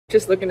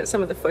Just looking at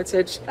some of the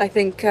footage, I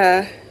think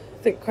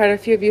quite a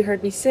few of you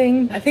heard me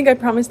sing. I think I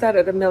promised that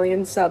at 1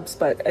 million subs,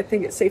 but I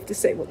think it's safe to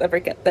say we'll never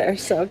get there.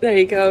 So there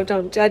you go,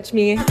 don't judge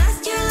me.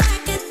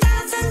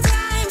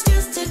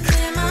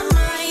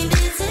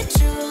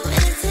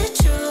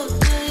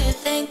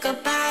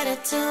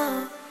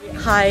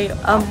 Hi,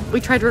 we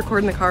tried to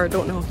record in the car.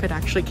 Don't know if it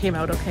actually came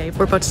out okay.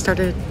 We're about to start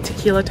a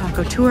tequila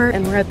taco tour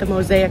and we're at the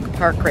Mosaic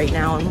Park right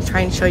now and we'll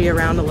try and show you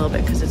around a little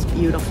bit because it's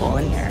beautiful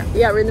in here.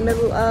 Yeah, we're in the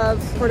middle of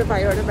Puerto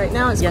Vallarta right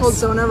now. It's called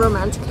Zona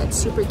Romantica. It's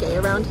super gay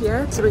around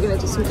here. So we're gonna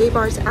do some gay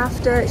bars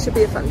after. It should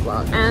be a fun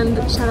vlog. And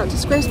shout out to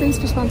Squarespace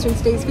for sponsoring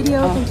today's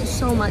video. Thank you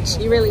so much.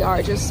 You really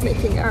are just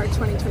making our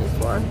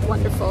 2024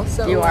 wonderful.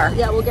 So you are.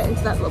 Yeah, we'll get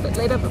into that a little bit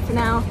later, but for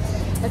now,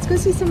 let's go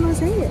see some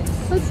mosaics.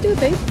 Let's do it,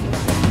 babe.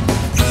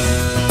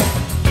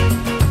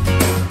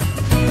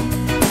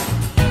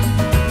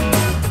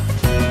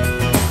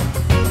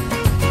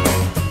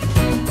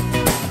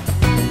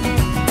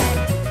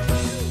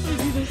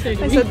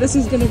 I said this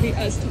is gonna be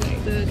us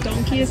tonight. The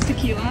donkey is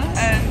tequila,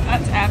 and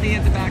that's Abby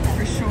at the back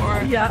for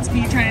sure. Yeah. It's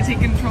me trying to take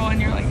control, and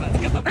you're like, let's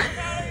get the fuck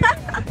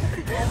out of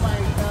here. Oh my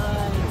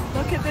god.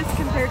 Look at this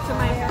compared to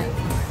my hair.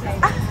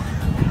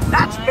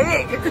 That's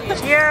big.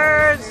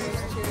 Cheers.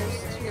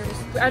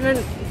 Cheers. I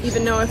don't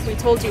even know if we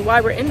told you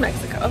why we're in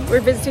Mexico.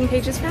 We're visiting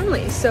Paige's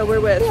family. So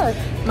we're with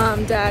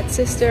mom, dad,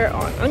 sister,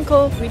 aunt,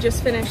 uncle. We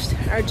just finished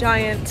our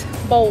giant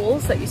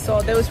bowls that you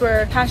saw. Those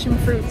were passion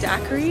fruit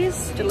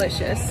daiquiris.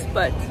 Delicious,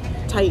 but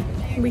tight.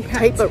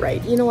 Tight but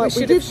right. You know what?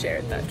 We should have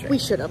shared that drink. We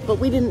should have, but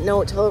we didn't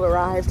know it till it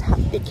arrived.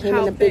 It came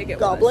in a big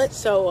goblet.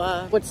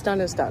 So what's done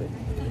is done.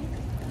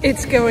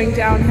 It's going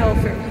downhill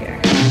from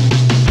here.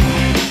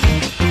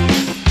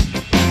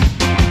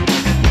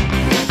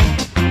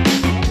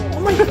 Oh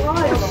my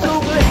god, it's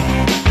so good.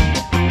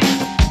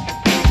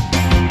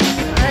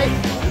 Alright,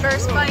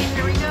 first bite,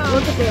 here we go.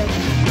 Look at this.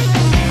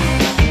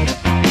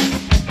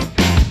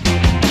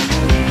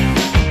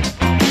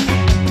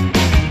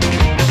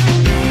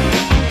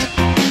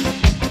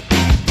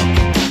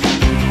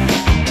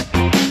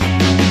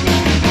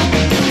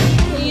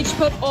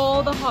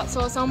 Hot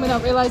sauce on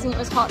without realizing it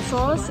was hot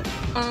sauce,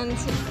 and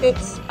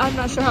I'm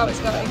not sure how it's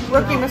going.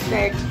 Rookie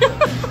mistake.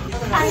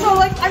 So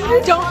like I'm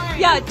doing fine.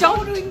 Yeah,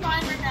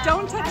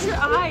 don't touch your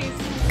eyes.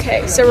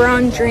 Okay, so we're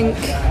on drink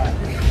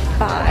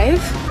 5.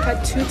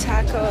 Had 2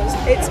 tacos.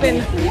 It's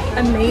been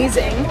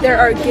amazing. There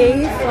are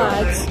gay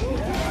flags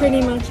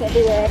pretty much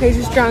everywhere. Paige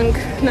is drunk.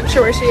 Not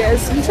sure where she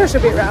is. I'm sure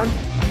she'll be around.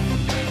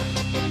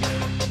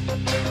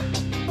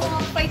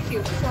 I'll fight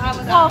you. So how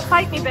about that? Oh,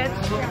 fight me, bitch.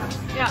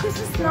 Yeah. This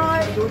is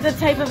not the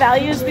type of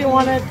values we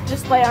want to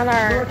display on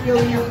our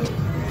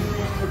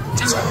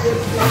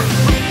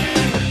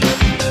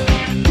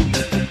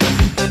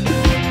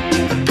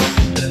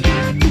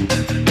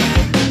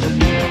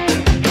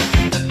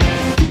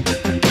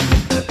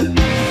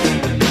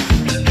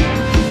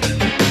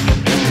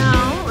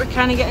Now we're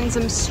kind of getting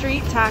some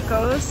street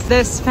tacos.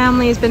 This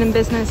family has been in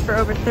business for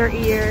over 30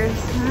 years.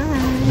 Hi.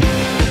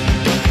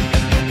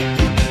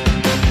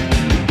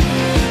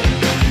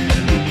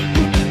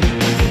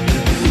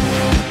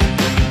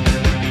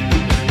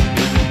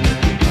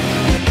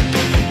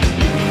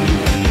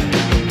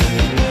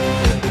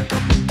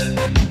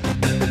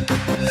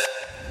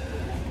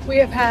 We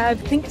have had,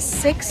 I think,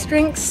 6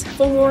 drinks,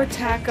 4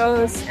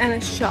 tacos, and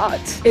a shot.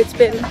 It's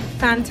been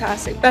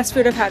fantastic. Best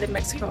food I've had in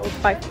Mexico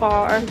by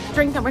far.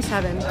 Drink number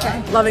 7,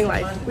 loving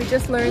life. We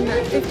just learned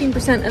that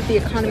 15% of the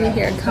economy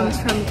here comes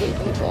from gay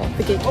people,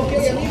 the gay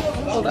community.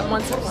 Hold on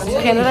one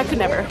second. Canada could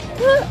never.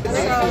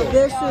 So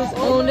this is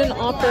owned and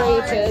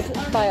operated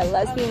by a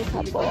lesbian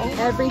couple.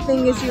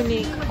 Everything is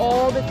unique.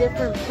 All the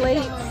different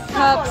plates,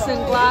 cups,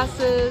 and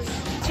glasses.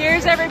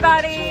 Cheers,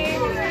 everybody!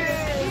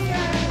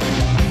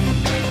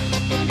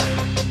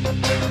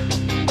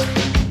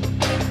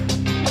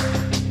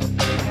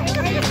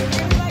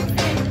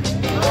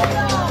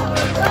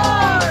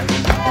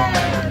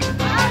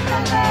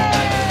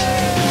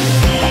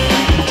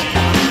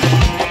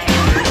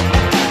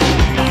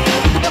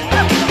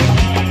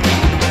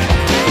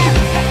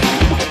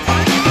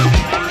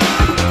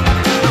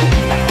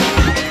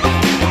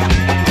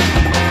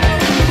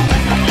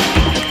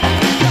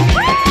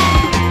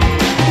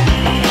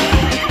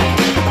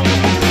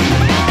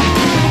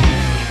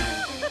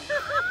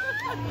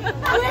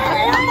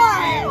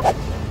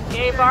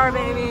 Bar,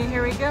 baby,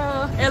 here we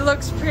go. It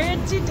looks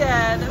pretty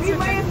dead. We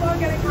might as well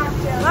get a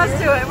cocktail.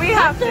 Let's do it. We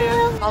have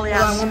to. Ollie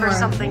asked for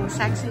something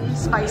sexy,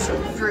 spicy,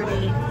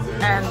 fruity,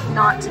 and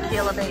not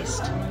tequila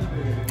based.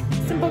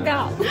 Simple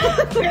gal.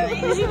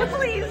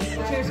 Please.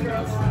 Cheers,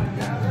 girls.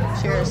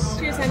 Cheers.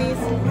 Cheers, honeys.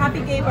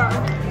 Happy gay bar.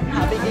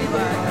 Happy gay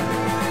bar.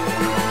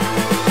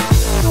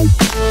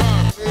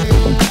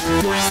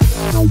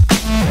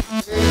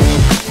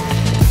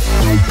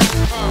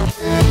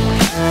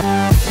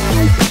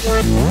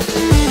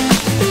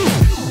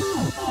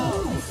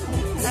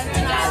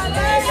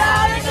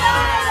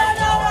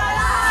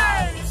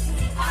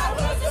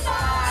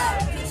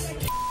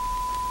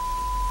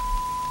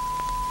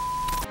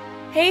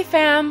 Hey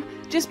fam,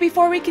 Just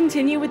before we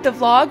continue with the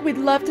vlog, we'd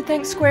love to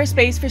thank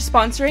Squarespace for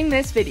sponsoring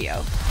this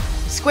video.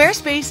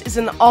 Squarespace is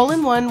an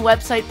all-in-one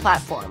website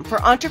platform for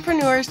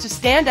entrepreneurs to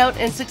stand out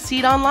and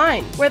succeed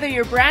online. Whether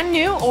you're brand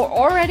new or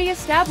already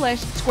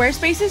established,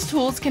 Squarespace's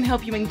tools can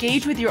help you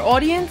engage with your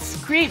audience,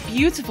 create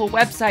beautiful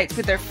websites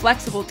with their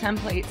flexible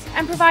templates,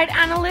 and provide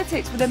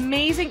analytics with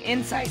amazing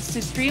insights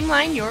to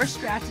streamline your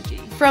strategy.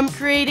 From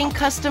creating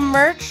custom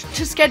merch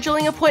to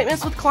scheduling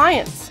appointments with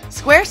clients,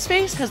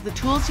 Squarespace has the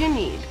tools you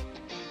need.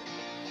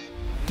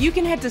 You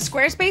can head to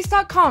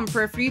squarespace.com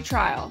for a free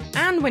trial.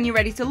 And when you're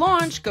ready to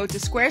launch, go to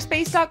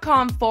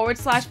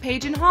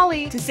squarespace.com/Paige and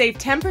Holly to save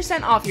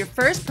 10% off your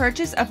first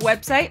purchase of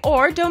website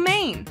or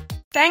domain.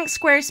 Thanks,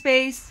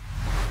 Squarespace.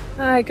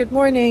 Hi, good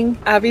morning.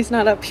 Abby's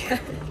not up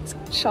yet.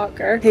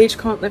 Shocker. Paige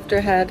can't lift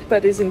her head,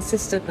 but is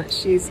insistent that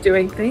she's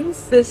doing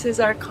things. This is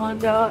our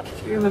condo.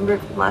 If you remember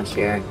from last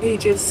year,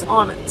 Paige is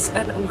on it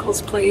at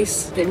Uncle's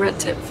place. They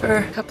rent it for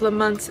a couple of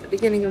months at the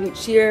beginning of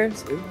each year,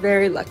 so we're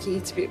very lucky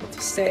to be able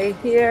to stay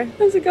here.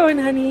 How's it going,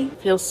 honey?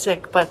 Feels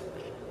sick, but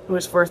it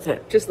was worth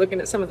it. Just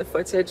looking at some of the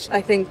footage, I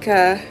think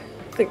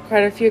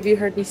quite a few of you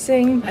heard me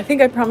sing. I think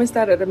I promised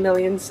that at 1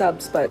 million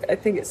subs, but I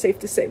think it's safe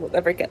to say we'll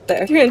never get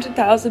there.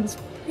 300,000 is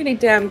pretty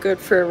damn good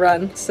for a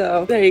run,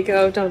 so there you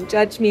go, don't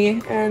judge me.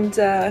 And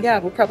yeah,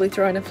 we'll probably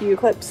throw in a few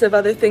clips of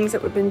other things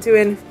that we've been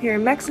doing here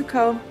in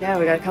Mexico. Yeah,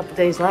 we got a couple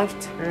days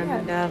left,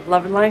 and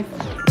loving life.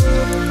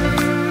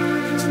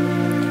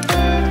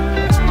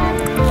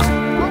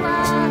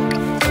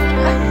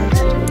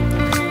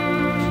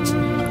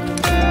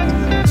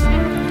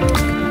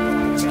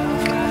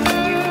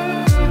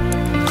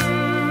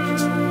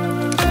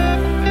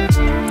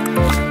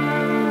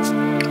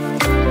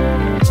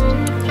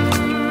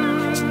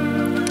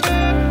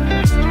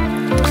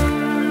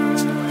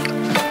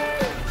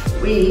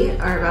 We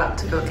are about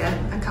to go get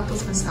a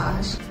couple's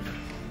massage.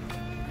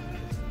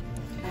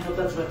 I hope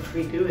that's what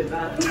we do with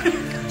that.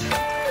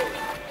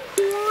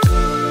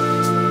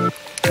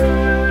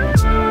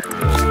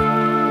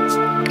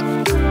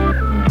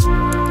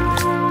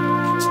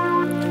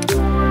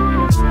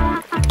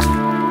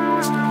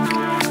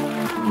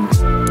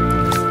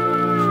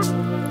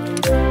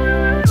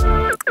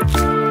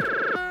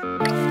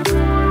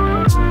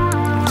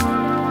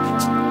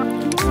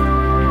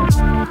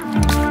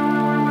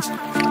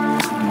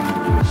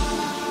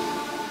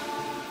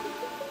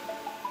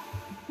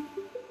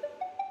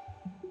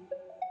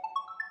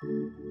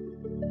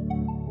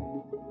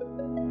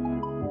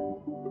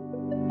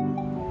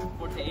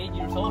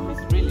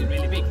 It's really,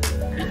 really big.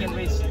 You can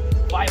reach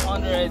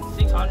 500,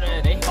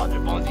 600,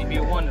 800 pounds if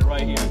you want it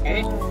right here,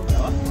 okay?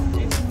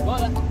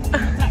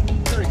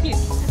 Sorry,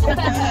 kiss.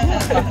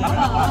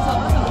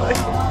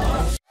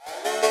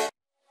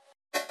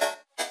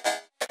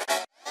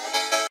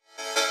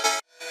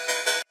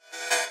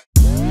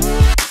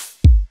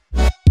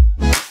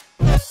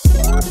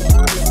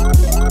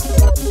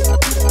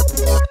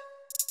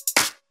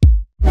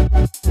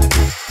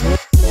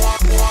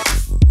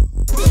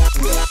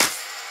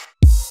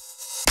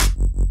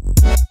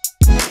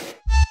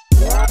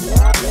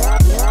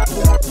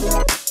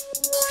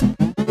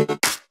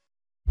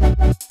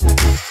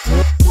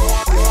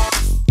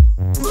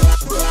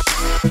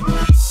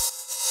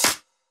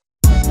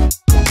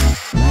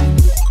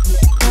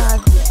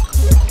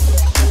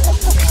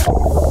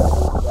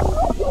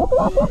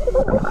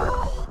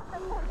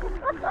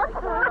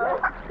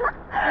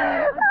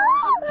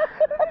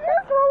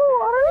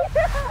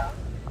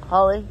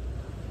 Holly,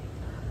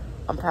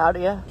 I'm proud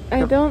of you.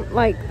 I don't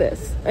like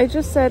this. I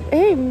just said,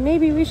 hey,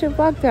 maybe we should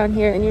walk down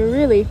here, and you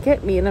really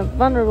get me in a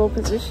vulnerable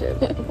position.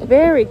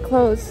 Very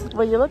close.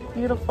 Well, you look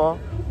beautiful.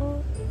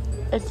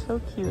 It's so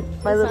cute.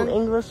 My little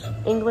English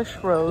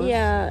rose.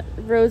 Yeah,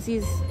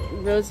 Rosie's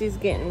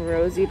getting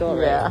rosied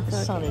already. Yeah, the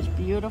sun is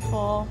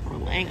beautiful. We're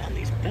laying on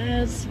these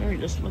beds. Or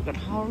just look at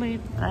Holly.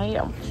 I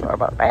am sorry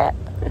about that.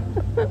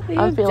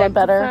 I'm feeling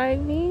better.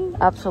 Me?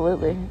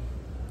 Absolutely.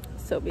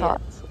 So be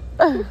Thoughts.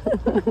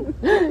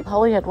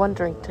 Holly had one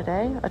drink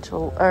today,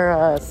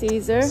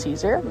 Caesar.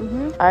 Caesar.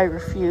 I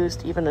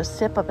refused even a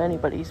sip of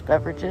anybody's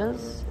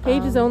beverages.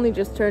 Paige has only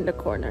just turned a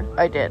corner.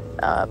 I did,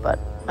 but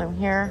I'm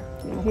here.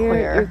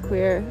 You're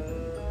queer.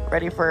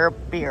 Ready for a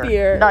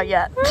beer. Not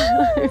yet.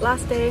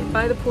 Last day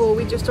by the pool.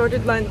 We just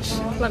ordered lunch.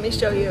 Let me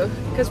show you,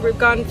 because we've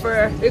gone for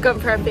our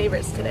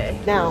favorites today.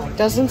 Now,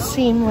 doesn't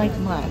seem like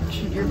much.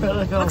 You're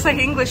gonna go. Looks like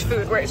English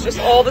food where it's just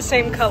all the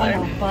same color.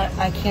 Oh, but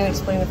I can't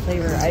explain the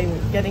flavor. I'm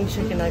getting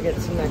chicken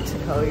nuggets in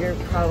Mexico. You're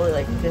probably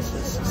like, this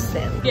is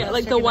sin. Yeah,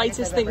 like the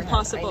whitest thing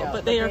possible,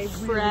 but they are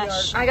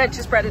fresh. I got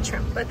just breaded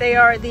shrimp, but they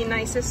are the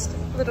nicest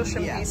little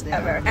shrimpies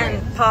ever.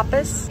 And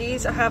papas,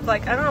 these have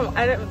like, I don't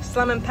know,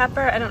 lemon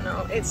pepper, I don't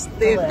know.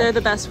 They're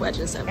the best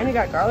wedges ever. And you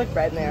got garlic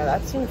bread in there.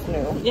 That seems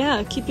new.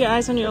 Yeah, keep your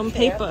eyes on your own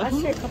paper. I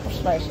see a couple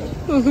slices.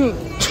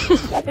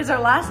 It's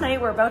our last night.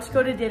 We're about to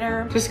go to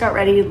dinner. Just got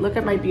ready. Look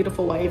at my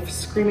beautiful wife,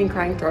 screaming,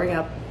 crying, throwing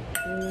up.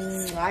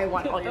 I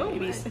want all your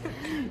babies.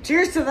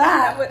 Cheers to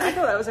that. I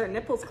thought that was our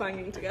nipples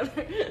clanging together.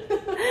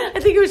 I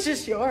think it was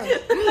just yours.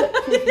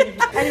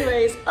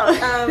 Anyways,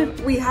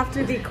 we have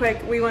to be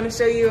quick. We want to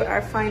show you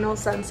our final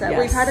sunset. Yes.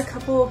 We've had a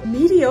couple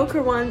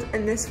mediocre ones,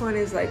 and this one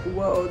is like,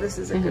 whoa, this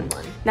is a good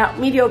one. Now,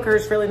 mediocre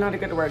is really not a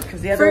good word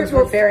because the other ones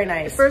were very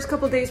nice. The first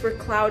couple days were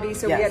cloudy,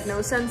 so we Yes. had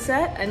no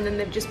sunset, and then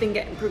they've just been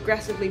getting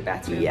progressively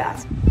better. Yeah.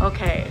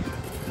 Okay.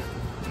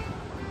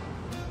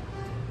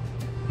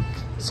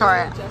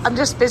 Sorry, I'm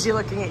just busy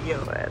looking at you.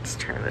 Let's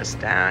turn this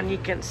down. You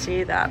can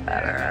see that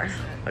better.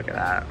 Look at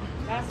that.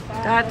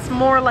 That's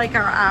more like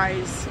our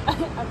eyes.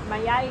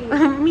 My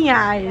eyes. Me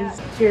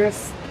eyes.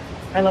 Cheers.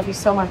 I love you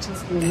so much.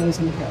 It's an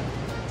amazing trip.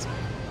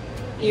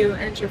 You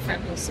and your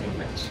family so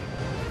much.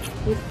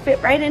 You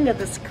fit right into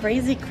this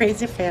crazy,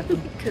 crazy family.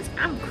 Because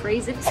I'm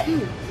crazy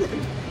too.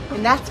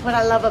 And that's what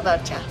I love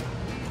about you.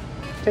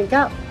 Drink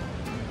up.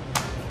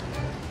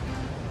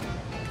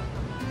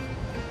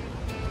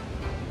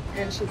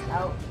 And she's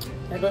out.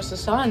 There goes the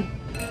sun.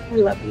 I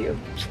love you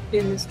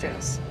in this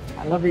dress.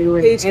 I love you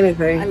in Paige,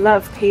 anything. I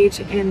love Paige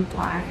in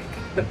black,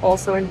 but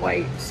also in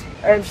white,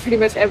 and pretty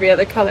much every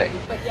other color.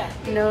 But yeah.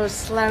 No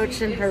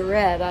slouch in her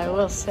red, I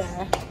will say.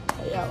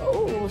 Yeah,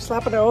 oh,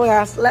 slapping her old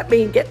ass. Let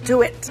me get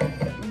to it.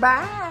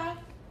 Bye.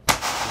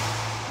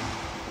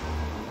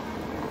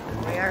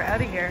 We are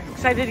out of here.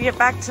 Excited to get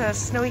back to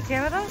snowy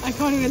Canada? I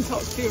can't even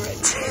talk to you right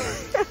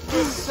now.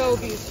 It's so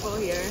beautiful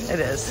here. It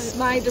is.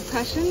 My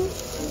depression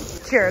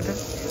Cured.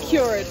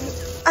 cured,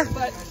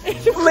 but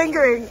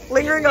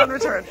lingering on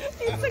return.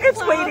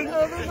 It's waiting.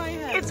 over my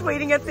head. It's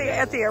waiting at the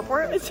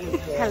airport.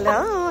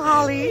 Hello,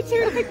 Holly. It's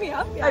here to pick me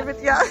up. Yeah.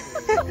 Yeah.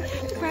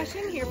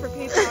 Depression here for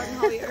Paige and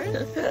Holly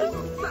Earth.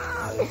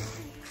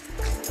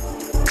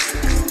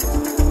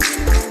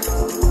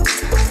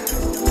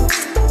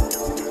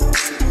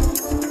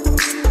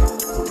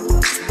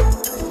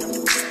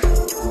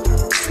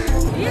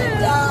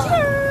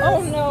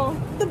 Oh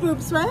no. The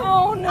boob sweat?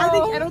 Oh no.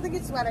 I don't think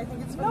it's sweat. I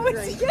think it's from the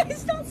drink.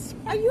 It's not.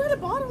 You had a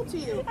bottle to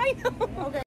you. I know. Okay.